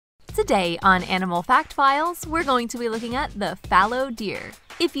Today on Animal Fact Files, we're going to be looking at the fallow deer.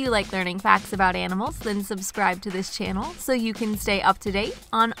 If you like learning facts about animals, then subscribe to this channel so you can stay up to date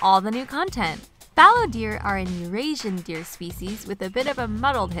on all the new content. Fallow deer are a Eurasian deer species with a bit of a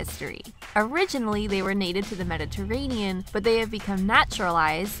muddled history. Originally, they were native to the Mediterranean, but they have become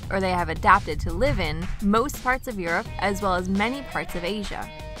naturalized, or they have adapted to live in, most parts of Europe as well as many parts of Asia.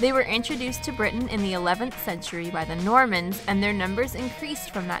 They were introduced to Britain in the 11th century by the Normans, and their numbers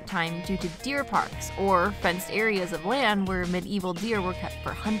increased from that time due to deer parks, or fenced areas of land where medieval deer were kept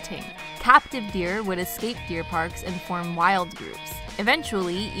for hunting. Captive deer would escape deer parks and form wild groups.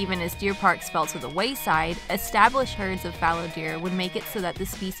 Eventually, even as deer parks fell to the wayside, established herds of fallow deer would make it so that the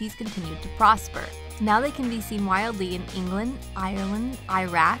species continued to prosper. Now they can be seen wildly in England, Ireland,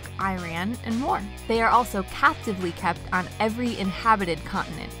 Iraq, Iran, and more. They are also captively kept on every inhabited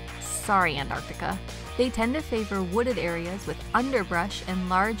continent. Sorry, Antarctica. They tend to favor wooded areas with underbrush and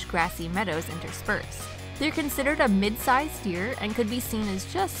large grassy meadows interspersed. They're considered a mid-sized deer and could be seen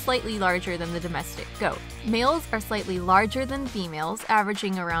as just slightly larger than the domestic goat. Males are slightly larger than females,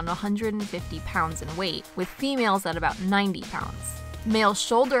 averaging around 150 pounds in weight, with females at about 90 pounds. Male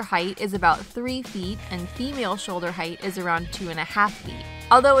shoulder height is about 3 feet and female shoulder height is around 2.5 feet.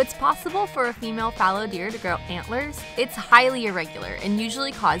 Although it's possible for a female fallow deer to grow antlers, it's highly irregular and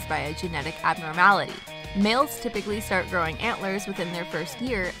usually caused by a genetic abnormality. Males typically start growing antlers within their first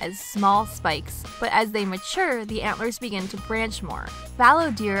year as small spikes, but as they mature, the antlers begin to branch more. Fallow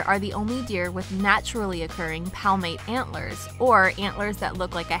deer are the only deer with naturally occurring palmate antlers, or antlers that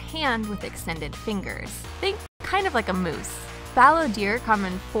look like a hand with extended fingers. Think kind of like a moose. Fallow deer come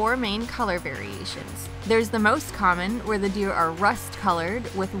in 4 main color variations. There's the most common, where the deer are rust-colored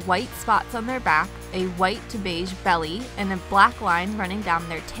with white spots on their back, a white to beige belly, and a black line running down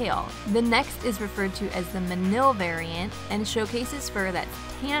their tail. The next is referred to as the manil variant and showcases fur that's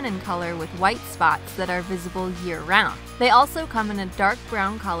tan in color with white spots that are visible year-round. They also come in a dark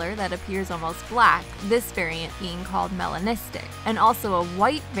brown color that appears almost black, this variant being called melanistic, and also a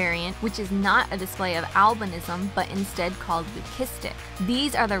white variant which is not a display of albinism but instead called leucistic.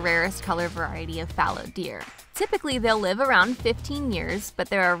 These are the rarest color variety of fallow deer. Typically, they'll live around 15 years, but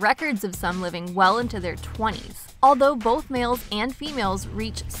there are records of some living well into their 20s. Although both males and females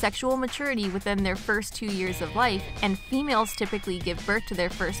reach sexual maturity within their first 2 years of life, and females typically give birth to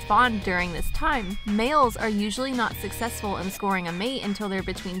their first fawn during this time, males are usually not successful in scoring a mate until they're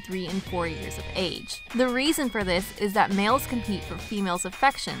between 3 and 4 years of age. The reason for this is that males compete for females'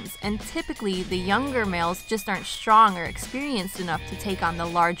 affections, and typically the younger males just aren't strong or experienced enough to take on the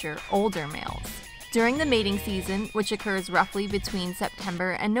larger, older males. During the mating season, which occurs roughly between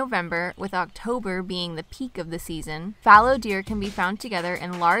September and November, with October being the peak of the season, fallow deer can be found together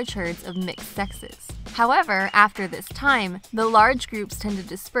in large herds of mixed sexes. However, after this time, the large groups tend to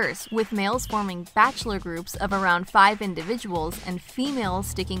disperse, with males forming bachelor groups of around 5 individuals and females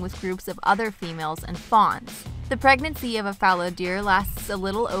sticking with groups of other females and fawns. The pregnancy of a fallow deer lasts a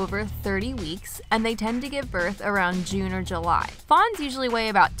little over 30 weeks, and they tend to give birth around June or July. Fawns usually weigh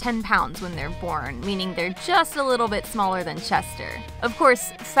about 10 pounds when they're born, meaning they're just a little bit smaller than Chester. Of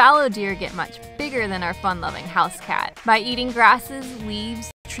course, fallow deer get much bigger than our fun-loving house cat. By eating grasses,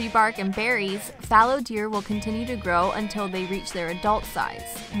 leaves, tree bark, and berries, fallow deer will continue to grow until they reach their adult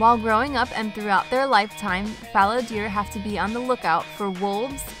size. While growing up and throughout their lifetime, fallow deer have to be on the lookout for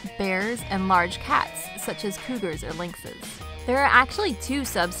wolves, bears, and large cats, such as cougars or lynxes. There are actually 2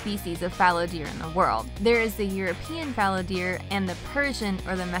 subspecies of fallow deer in the world. There is the European fallow deer and the Persian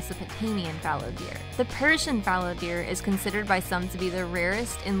or the Mesopotamian fallow deer. The Persian fallow deer is considered by some to be the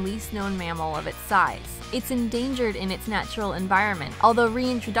rarest and least known mammal of its size. It's endangered in its natural environment, although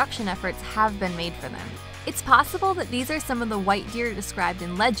reintroduction efforts have been made for them. It's possible that these are some of the white deer described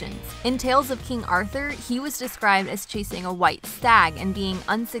in legends. In Tales of King Arthur, he was described as chasing a white stag and being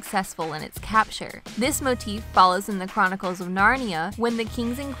unsuccessful in its capture. This motif follows in the Chronicles of Narnia, when the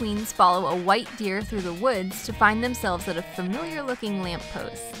kings and queens follow a white deer through the woods to find themselves at a familiar-looking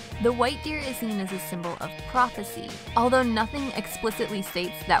lamppost. The white deer is seen as a symbol of prophecy. Although nothing explicitly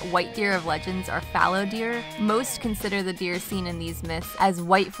states that white deer of legends are fallow deer, most consider the deer seen in these myths as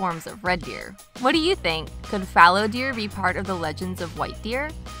white forms of red deer. What do you think? Could fallow deer be part of the legends of white deer?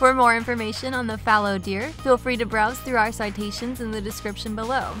 For more information on the fallow deer, feel free to browse through our citations in the description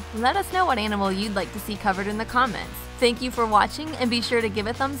below. Let us know what animal you'd like to see covered in the comments. Thank you for watching, and be sure to give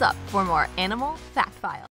a thumbs up for more Animal Fact Files.